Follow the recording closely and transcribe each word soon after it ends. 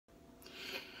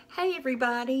Hey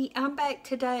everybody, I'm back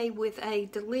today with a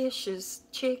delicious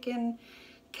chicken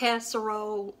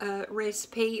casserole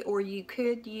recipe, or you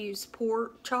could use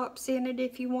pork chops in it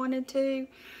if you wanted to.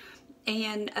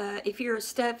 And if you're a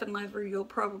stuffing lover, you'll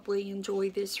probably enjoy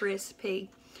this recipe.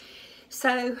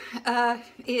 So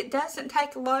it doesn't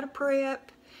take a lot of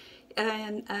prep,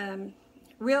 and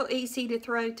real easy to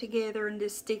throw together and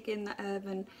just stick in the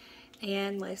oven.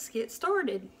 And let's get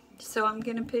started. So I'm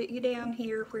going to put you down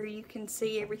here where you can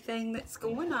see everything that's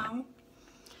going on.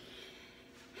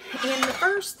 And the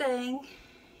first thing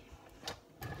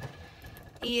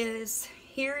is,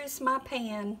 here is my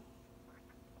pan.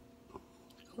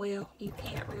 Well, you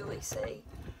can't really see.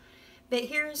 But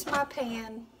here's my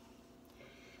pan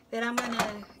that I'm going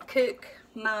to cook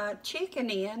my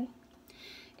chicken in.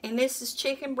 And this is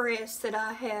chicken breast that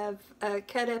I have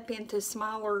cut up into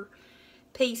smaller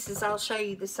pieces. I'll show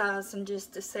you the size in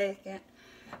just a second.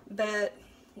 But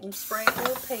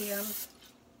sprinkle Pam.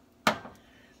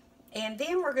 And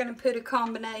then we're going to put a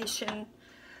combination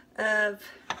of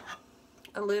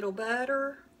a little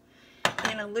butter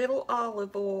and a little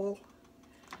olive oil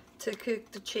to cook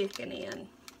the chicken in.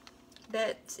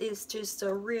 That is just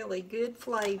a really good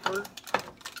flavor.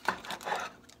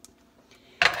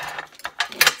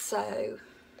 And so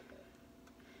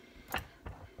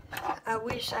I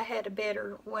wish I had a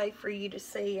better way for you to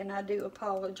see, and I do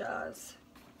apologize.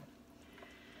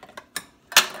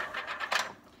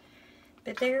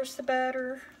 But there's the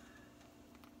butter.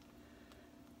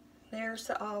 There's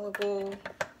the olive oil.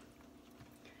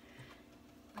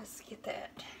 Let's get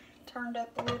that turned up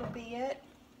a little bit.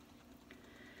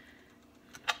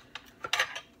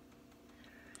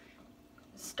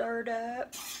 Stirred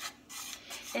up.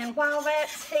 And while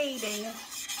that's heating,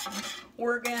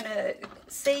 we're going to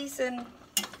season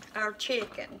our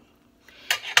chicken.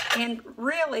 And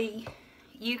really,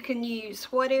 you can use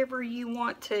whatever you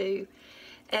want to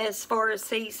as far as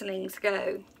seasonings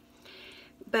go.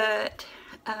 But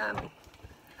I'm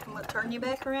going to turn you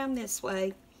back around this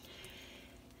way.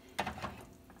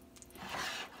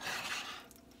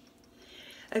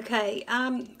 Okay,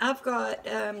 I've got,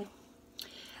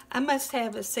 I must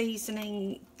have a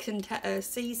seasoning container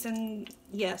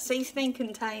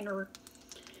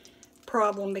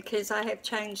problem, because I have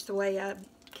changed the way I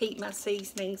keep my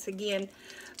seasonings again.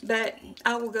 But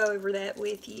I will go over that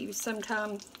with you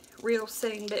sometime real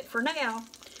soon. But for now,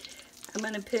 I'm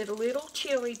going to put a little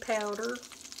chili powder,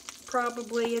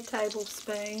 probably a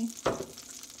tablespoon,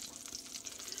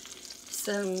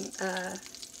 some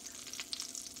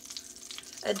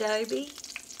adobe,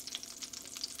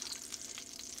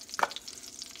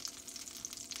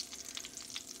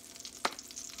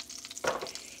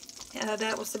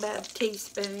 that was about a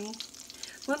teaspoon.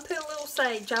 I'm going to put a little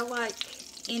sage. I like,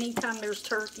 anytime there's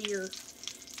turkey or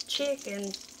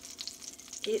chicken,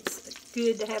 it's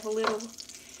good to have a little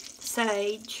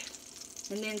sage.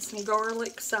 And then some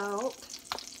garlic salt.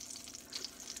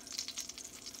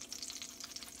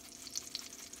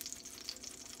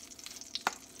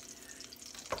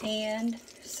 And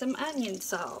some onion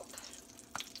salt.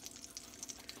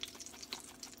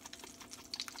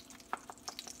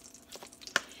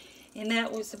 And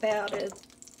that was about a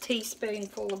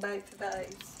teaspoonful of both of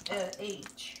those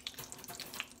each.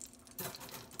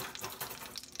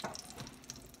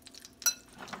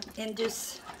 And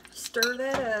just stir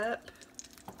that up.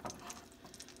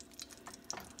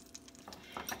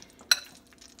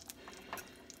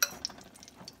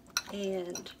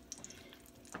 And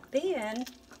then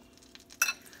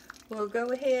we'll go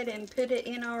ahead and put it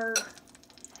in our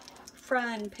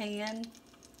frying pan.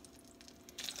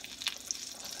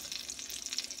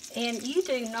 And you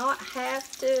do not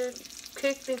have to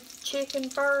cook the chicken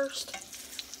first.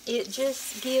 It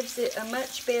just gives it a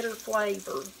much better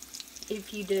flavor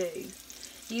if you do.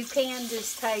 You can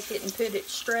just take it and put it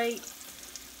straight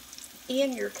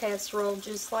in your casserole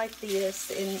just like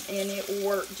this, and it will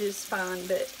work just fine.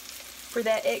 But for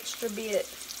that extra bit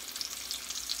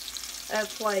of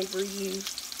flavor, you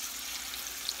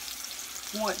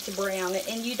want to brown it.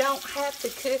 And you don't have to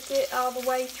cook it all the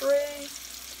way through.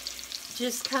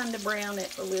 Just kind of brown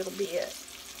it a little bit.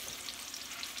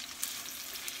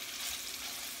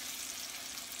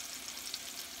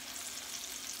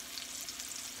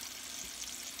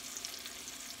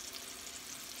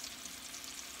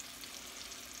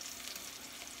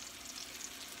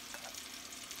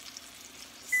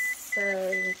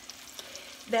 So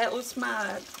that was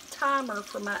my timer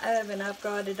for my oven. I've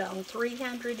got it on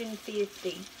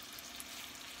 350.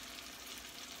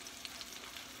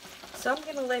 So I'm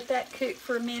going to let that cook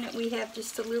for a minute. We have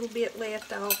just a little bit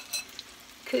left. I'll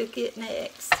cook it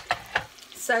next.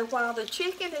 So while the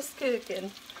chicken is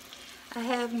cooking, I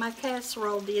have my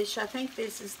casserole dish. I think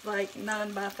this is like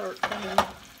 9 by 13.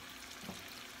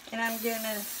 And I'm going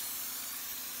to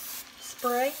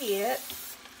spray it.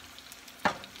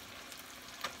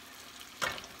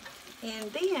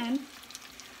 And then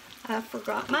I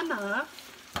forgot my knife.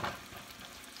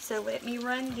 So let me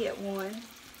run and get one.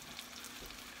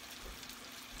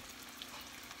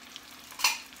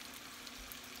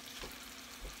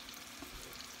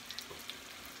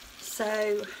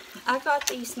 So I got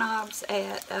these knives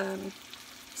at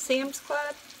Sam's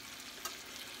Club.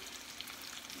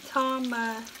 Tom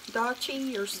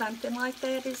Dachi or something like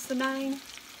that is the name.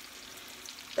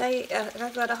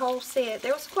 I got a whole set.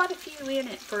 There was quite a few in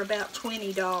it for about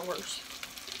 $20.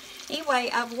 Anyway,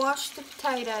 I've washed the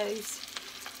potatoes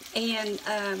and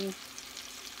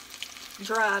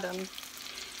dried them.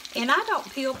 And I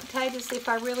don't peel potatoes if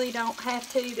I really don't have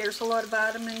to. There's a lot of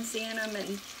vitamins in them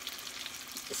and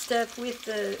stuff with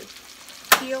the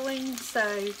peeling, so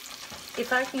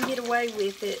if I can get away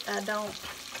with it, I don't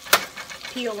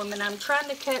peel them. And I'm trying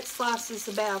to cut slices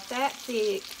about that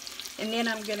thick, and then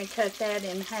I'm going to cut that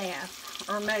in half,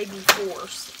 or maybe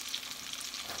fourths.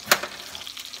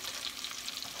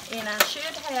 And I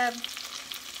should have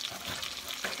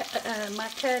my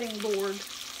cutting board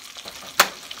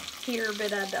here,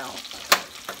 but I don't.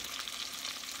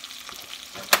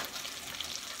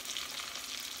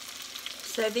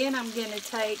 So then I'm going to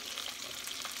take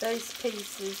those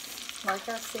pieces, like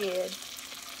I said,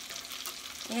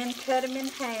 and cut them in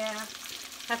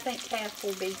half. I think half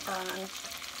will be fine.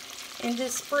 And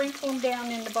just sprinkle them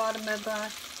down in the bottom of my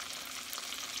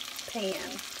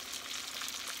pan.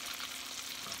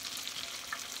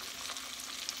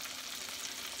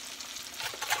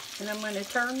 And I'm going to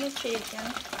turn the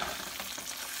chicken.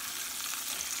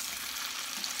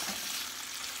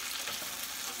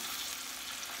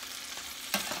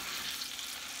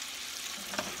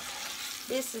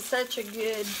 This is such a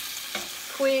good,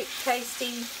 quick,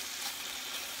 tasty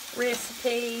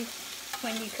recipe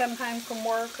when you come home from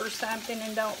work or something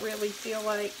and don't really feel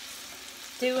like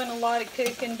doing a lot of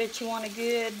cooking, but you want a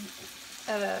good,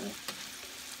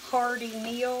 hearty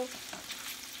meal.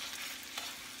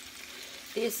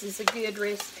 This is a good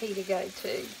recipe to go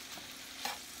to.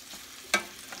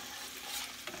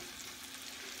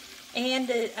 And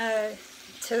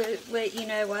to let you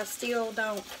know, I still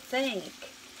don't think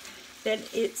that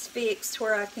it's fixed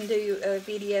where I can do a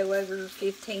video over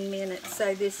 15 minutes,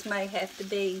 so this may have to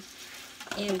be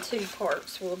in 2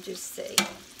 parts. We'll just see.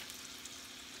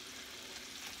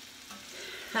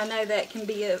 I know that can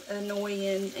be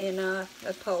annoying, and I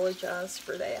apologize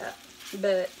for that,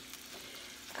 but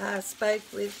I spoke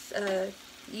with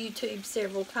YouTube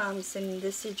several times, and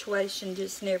the situation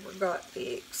just never got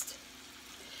fixed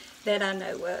that I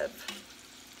know of.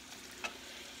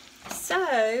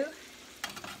 So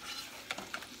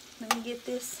let me get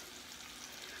this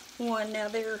one. Now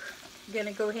they're going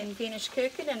to go ahead and finish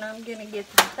cooking, and I'm going to get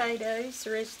the potatoes,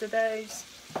 the rest of those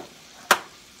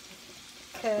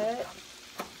cut.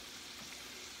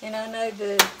 And I know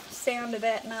the sound of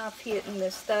that knife hitting the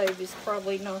stove is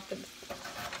probably not the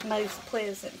most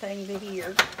pleasant thing to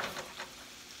hear.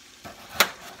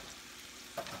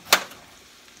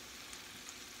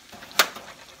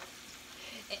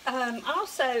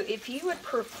 Also, if you would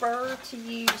prefer to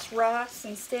use rice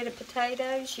instead of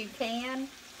potatoes, you can.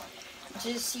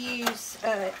 Just use,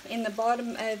 in the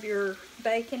bottom of your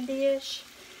baking dish,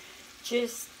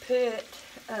 just put,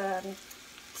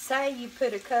 say you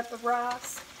put a cup of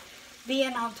rice,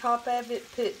 then on top of it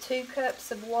put 2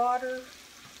 cups of water,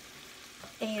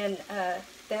 and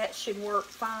that should work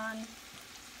fine.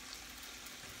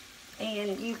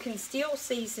 And you can still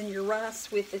season your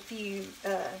rice with a few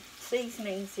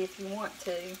seasonings if you want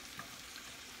to.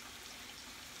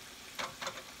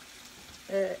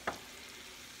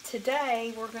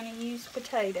 Today we're going to use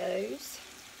potatoes.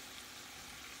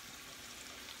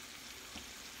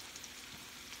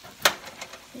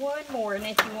 One more, and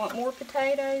if you want more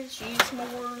potatoes, use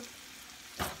more.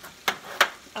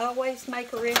 Always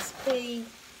make a recipe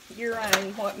your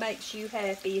own, what makes you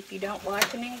happy. If you don't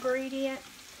like an ingredient,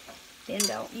 then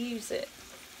don't use it.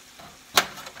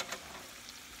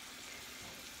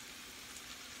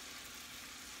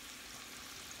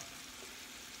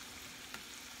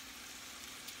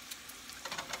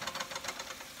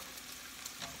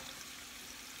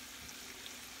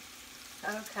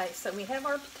 Okay, so we have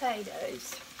our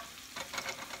potatoes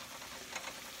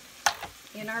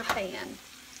in our pan.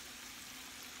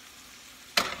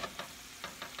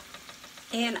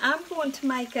 And I'm going to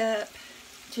make up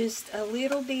just a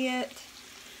little bit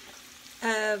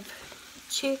of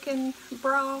chicken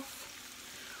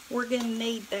broth. We're going to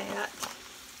need that.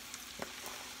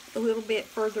 a little bit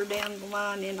further down the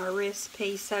line in our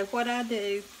recipe. So what I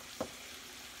do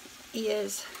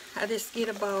is I just get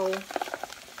a bowl,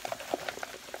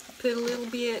 put a little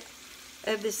bit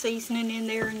of the seasoning in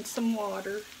there and some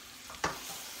water.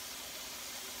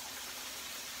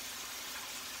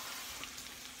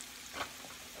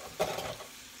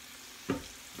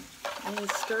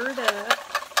 And stir it up.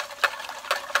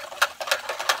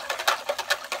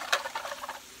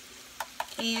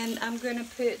 And I'm going to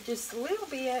put just a little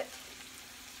bit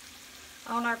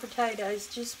on our potatoes,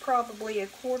 just probably a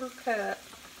 1/4 cup,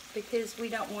 because we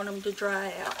don't want them to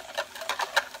dry out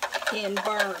and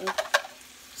burn.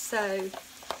 So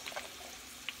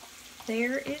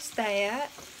there is that.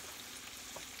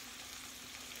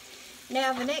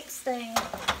 Now the next thing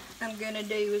I'm going to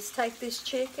do is take this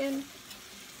chicken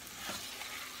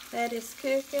that is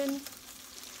cooking,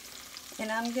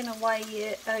 and I'm going to lay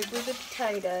it over the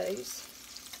potatoes.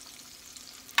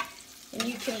 And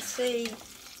you can see,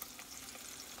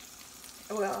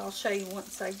 well, I'll show you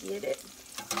once I get it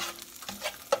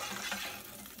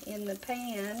in the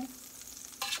pan.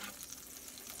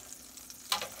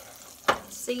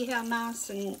 See how nice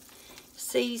and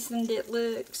seasoned it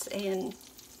looks, and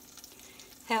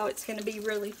how it's going to be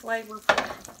really flavorful.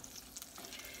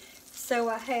 So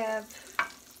I have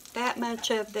that much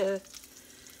of the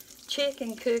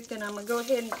chicken cooked, and I'm going to go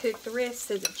ahead and cook the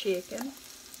rest of the chicken.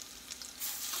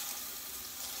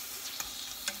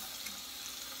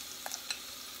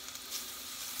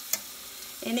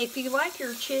 And if you like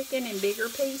your chicken in bigger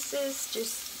pieces,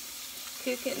 just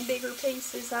cook it in bigger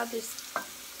pieces.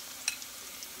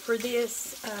 For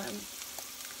this,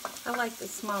 I like the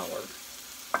smaller.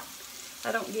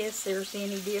 I don't guess there's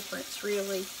any difference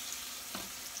really.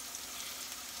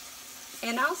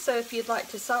 And also, if you'd like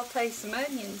to saute some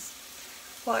onions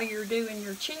while you're doing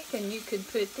your chicken, you could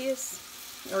put this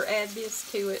or add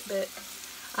this to it, but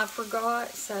I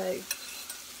forgot, so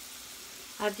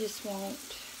I just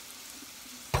won't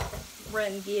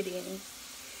run get any.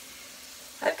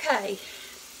 Okay,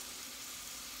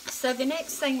 so the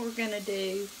next thing we're going to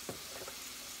do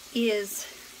is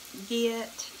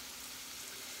get,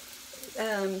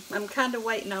 I'm kind of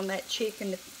waiting on that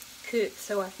chicken to cook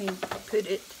so I can put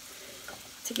it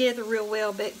together real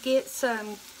well, but get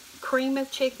some cream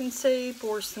of chicken soup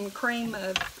or some cream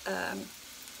of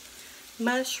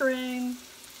mushroom,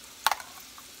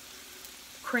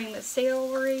 cream of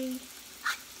celery,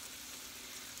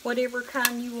 whatever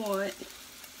kind you want,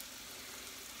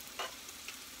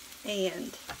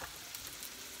 and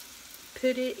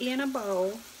put it in a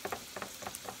bowl.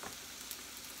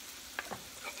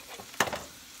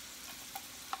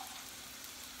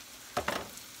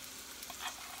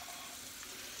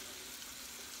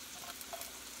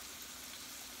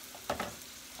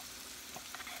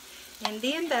 And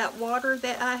then that water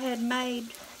that I had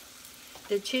made,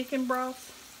 the chicken broth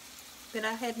that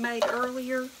I had made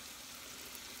earlier,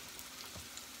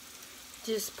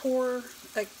 just pour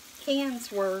a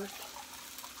can's worth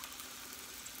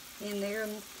in there,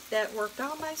 and that worked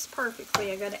almost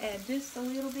perfectly. I got to add just a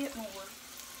little bit more.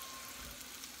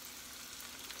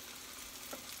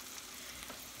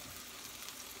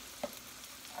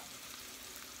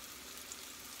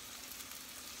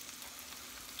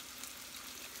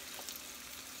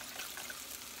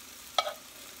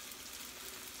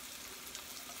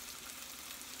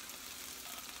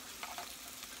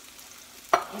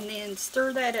 And then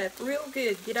stir that up real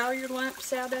good. Get all your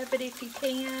lumps out of it if you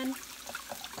can.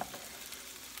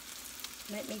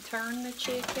 Let me turn the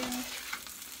chicken.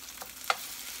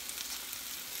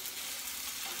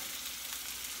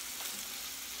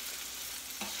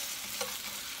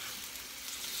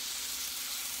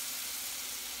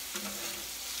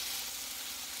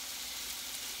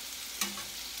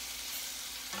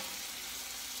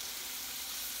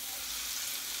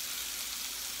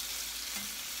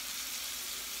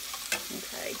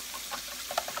 Okay,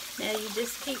 now you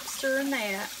just keep stirring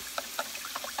that,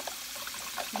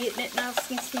 getting it nice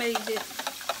and smooth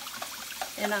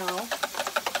and all.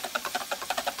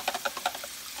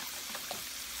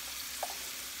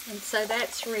 And so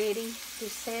that's ready.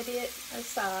 Just set it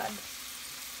aside.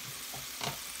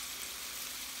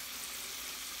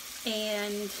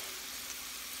 And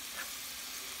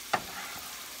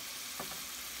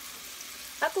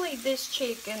I believe this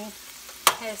chicken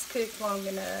has cooked long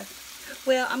enough.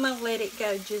 Well, I'm going to let it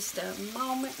go just a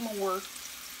moment more.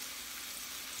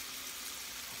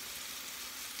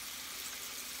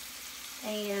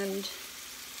 And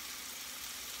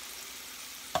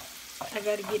I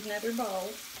got to get another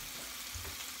bowl.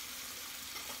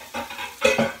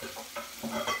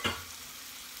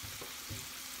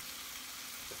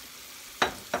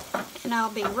 And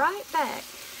I'll be right back.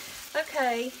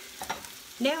 Okay,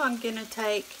 now I'm going to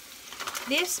take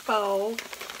this bowl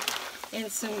and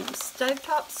some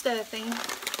stovetop stuffing.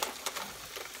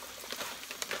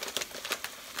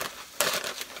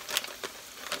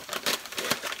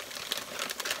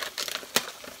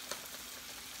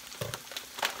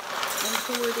 And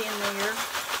pour it in there.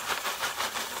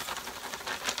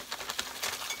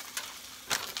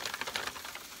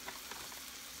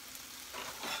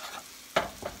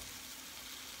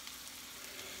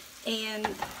 And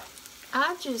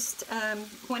I just,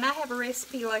 when I have a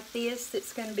recipe like this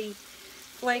that's going to be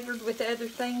flavored with other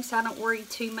things, I don't worry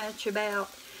too much about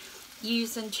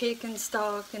using chicken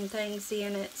stock and things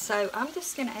in it. So I'm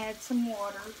just going to add some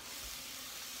water.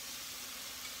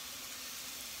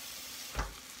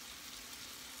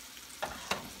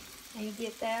 And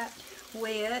get that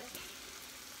wet.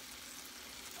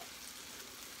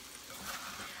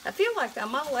 I feel like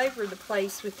I'm all over the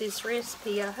place with this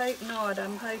recipe. I hope not.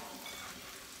 I'm hoping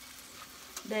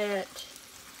that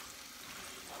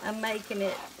I'm making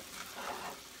it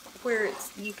where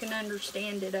you can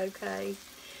understand it okay.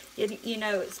 You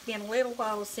know, it's been a little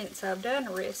while since I've done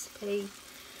a recipe,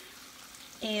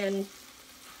 and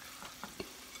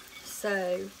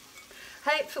so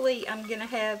hopefully I'm going to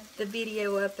have the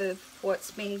video up of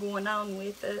what's been going on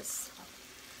with us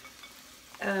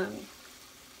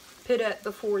put up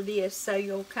before this, so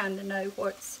you'll kind of know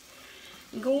what's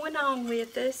going on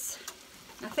with us.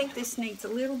 I think this needs a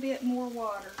little bit more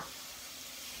water.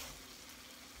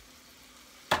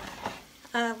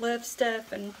 I love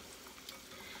stuffing.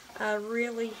 I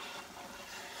really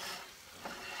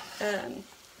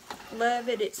love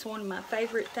it. It's one of my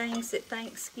favorite things at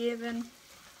Thanksgiving.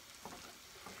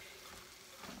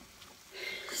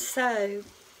 So,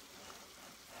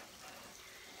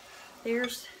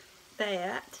 there's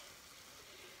that.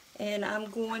 And I'm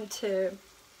going to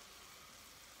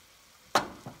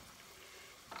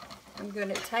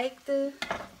take the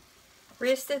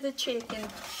rest of the chicken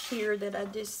here that I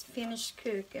just finished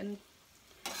cooking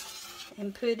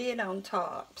and put it on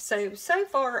top. So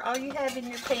far all you have in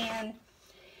your pan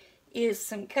is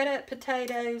some cut up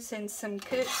potatoes and some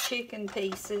cooked chicken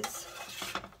pieces.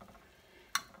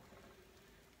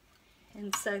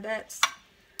 And so that's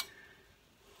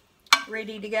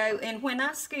ready to go. And when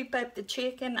I scoop up the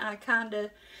chicken, I kind of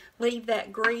leave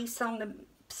that grease on the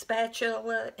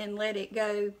spatula and let it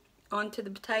go onto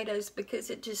the potatoes because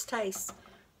it just tastes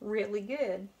really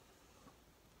good.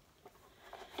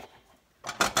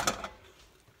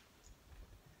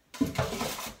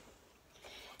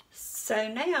 So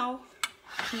now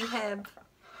you have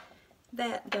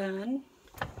that done.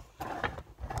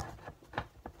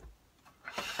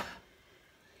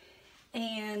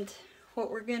 And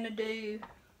what we're going to do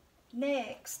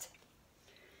next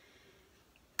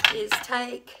is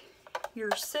take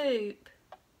your soup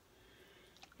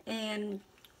and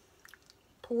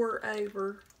pour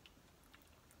over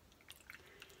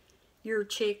your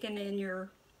chicken and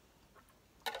your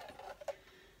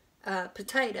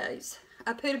potatoes.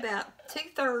 I put about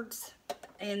 2/3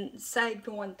 and saved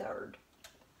 1/3.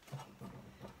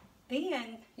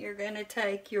 Then you're going to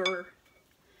take your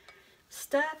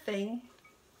stuffing,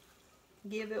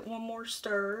 give it one more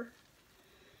stir.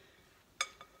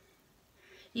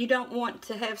 You don't want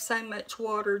to have so much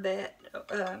water that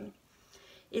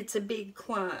it's a big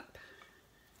clump,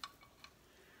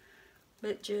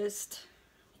 but just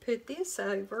put this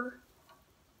over.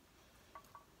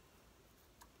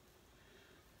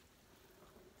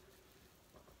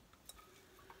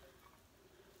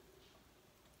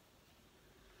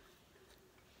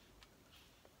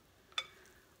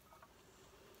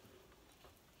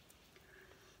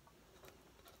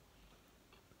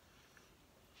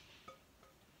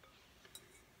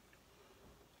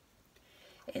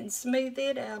 And smooth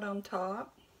it out on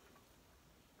top.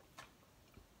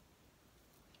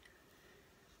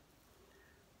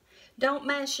 Don't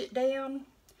mash it down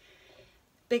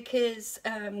because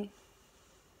I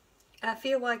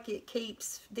feel like it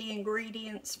keeps the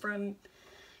ingredients from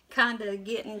kind of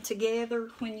getting together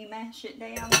when you mash it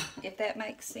down, if that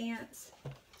makes sense.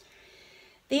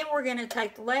 Then we're going to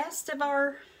take the last of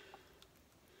our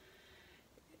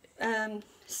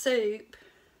soup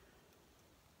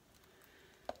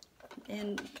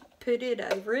and put it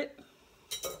over it.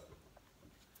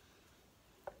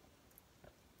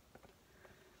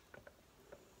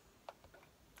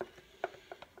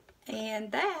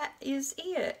 And that is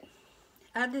it.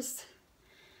 I just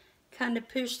kind of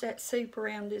push that soup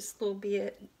around just a little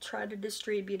bit, try to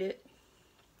distribute it.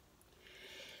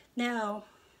 Now,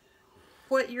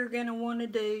 what you're going to want to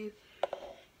do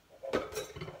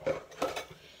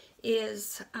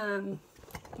is, I'll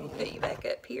put you back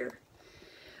up here.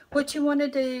 What you want to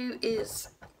do is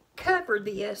cover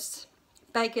this,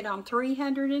 bake it on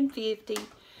 350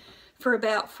 for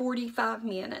about 45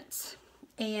 minutes.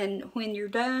 And when you're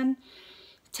done,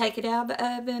 take it out of the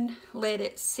oven, let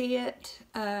it sit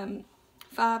 5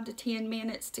 to 10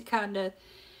 minutes to kind of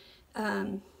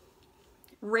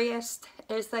rest,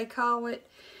 as they call it.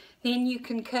 Then you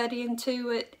can cut into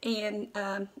it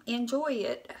and enjoy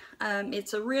it.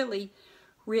 It's a really,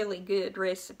 really good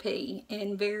recipe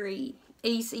and very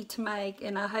easy to make,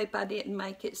 and I hope I didn't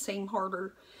make it seem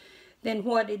harder than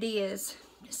what it is.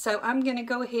 So I'm going to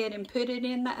go ahead and put it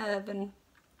in the oven,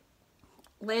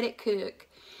 let it cook,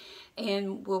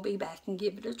 and we'll be back and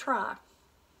give it a try.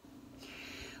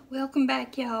 Welcome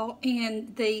back, y'all,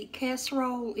 and the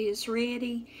casserole is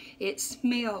ready. It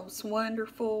smells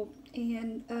wonderful,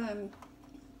 and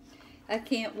I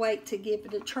can't wait to give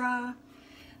it a try.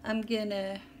 I'm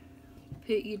gonna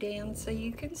put you down so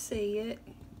you can see it.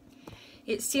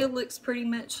 It still looks pretty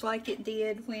much like it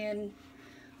did when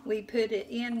we put it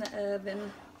in the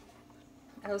oven.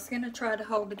 I was gonna try to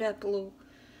hold it up a little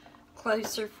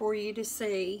closer for you to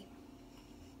see.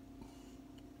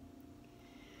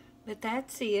 But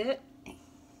that's it.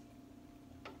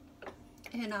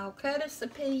 And I'll cut us a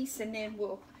piece and then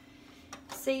we'll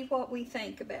see what we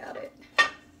think about it.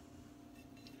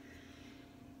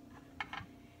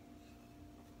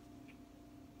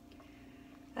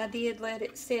 I did let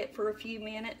it sit for a few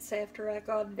minutes after I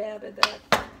got it out of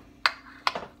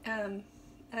the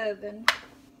oven.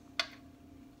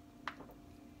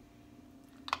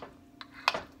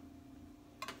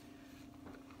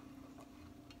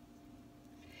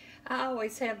 I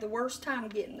always have the worst time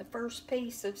getting the first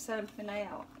piece of something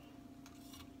out.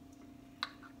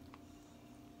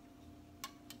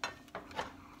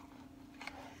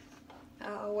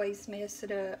 I always mess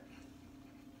it up.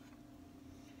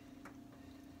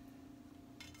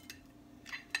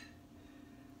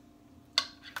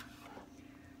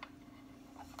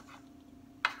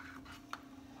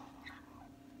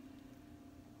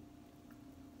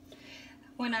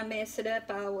 When I mess it up,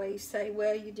 I always say,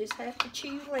 well, you just have to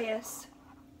chew less.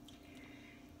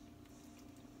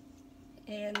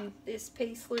 And this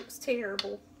piece looks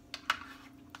terrible.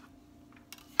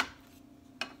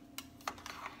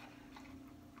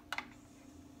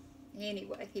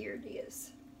 Anyway, here it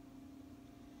is.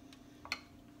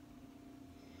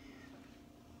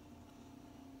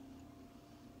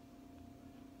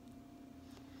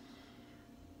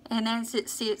 And as it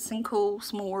sits and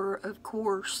cools more, of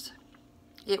course,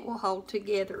 it will hold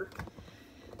together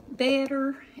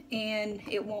better, and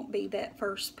it won't be that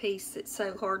first piece that's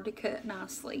so hard to cut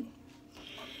nicely.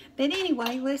 But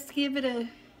anyway, let's give it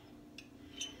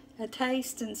a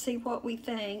taste and see what we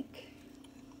think.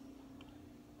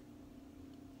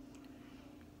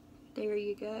 There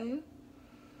you go.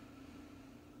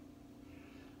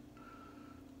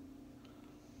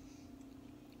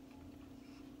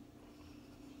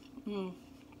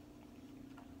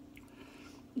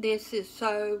 This is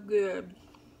so good.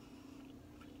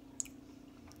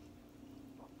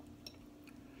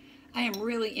 I am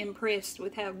really impressed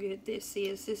with how good this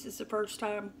is. This is the first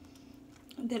time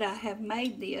that I have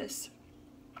made this.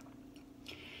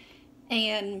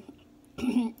 And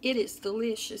it is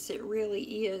delicious. It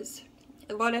really is.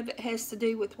 A lot of it has to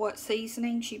do with what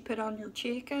seasonings you put on your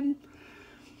chicken.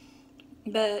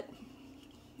 But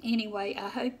anyway, I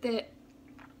hope that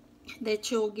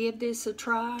you'll give this a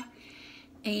try.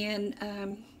 And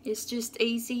it's just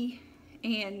easy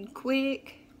and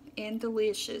quick and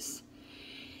delicious.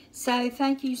 So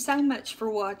thank you so much for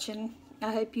watching.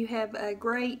 I hope you have a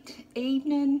great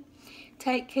evening.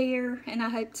 Take care, and I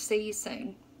hope to see you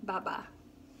soon. Bye-bye.